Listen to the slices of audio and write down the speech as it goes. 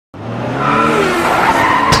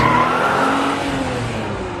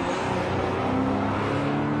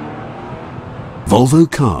Volvo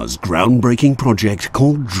Cars' groundbreaking project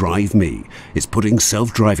called Drive Me is putting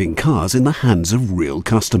self-driving cars in the hands of real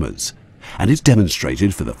customers, and is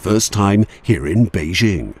demonstrated for the first time here in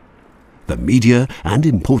Beijing. The media and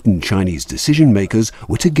important Chinese decision-makers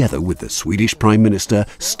were together with the Swedish Prime Minister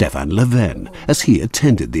Stefan Löfven as he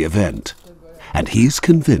attended the event. And he is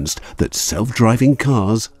convinced that self-driving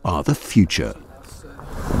cars are the future.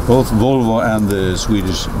 Both Volvo and the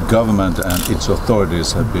Swedish government and its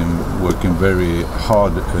authorities have been working very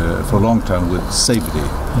hard for a long time with safety,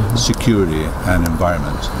 security and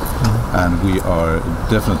environment. And we are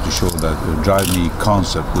definitely sure that the Drive Me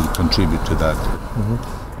concept will contribute to that.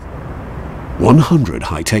 100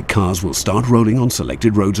 high-tech cars will start rolling on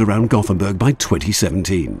selected roads around Gothenburg by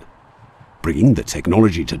 2017. Bringing the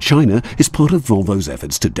technology to China is part of Volvo's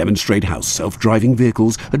efforts to demonstrate how self-driving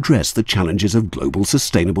vehicles address the challenges of global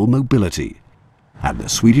sustainable mobility. And the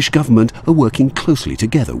Swedish government are working closely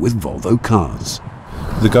together with Volvo Cars.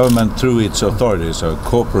 The government, through its authorities, are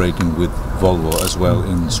cooperating with Volvo as well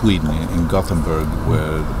in Sweden, in Gothenburg,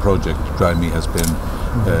 where the project Drive Me has been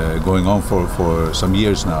going on for some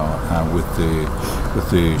years now, with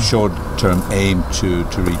the short-term aim to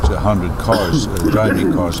reach 100 cars, Drive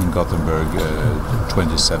Me cars in Gothenburg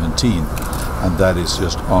 2017, and that is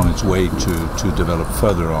just on its way to develop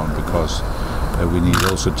further on, because we need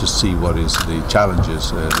also to see what is the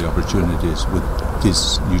challenges, the opportunities with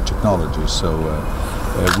this new technology. So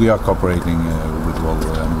we are cooperating with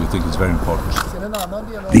Volvo, and we think it's very important.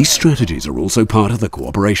 These strategies are also part of the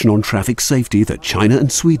cooperation on traffic safety that China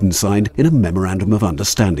and Sweden signed in a Memorandum of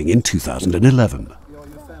Understanding in 2011.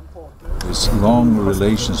 This long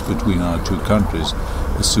relations between our two countries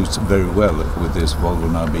suits very well with this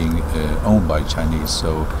Volvo now being owned by Chinese.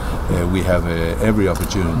 So we have every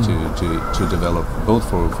opportunity to develop both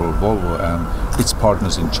for Volvo and its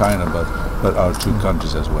partners in China, but our two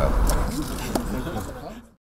countries as well.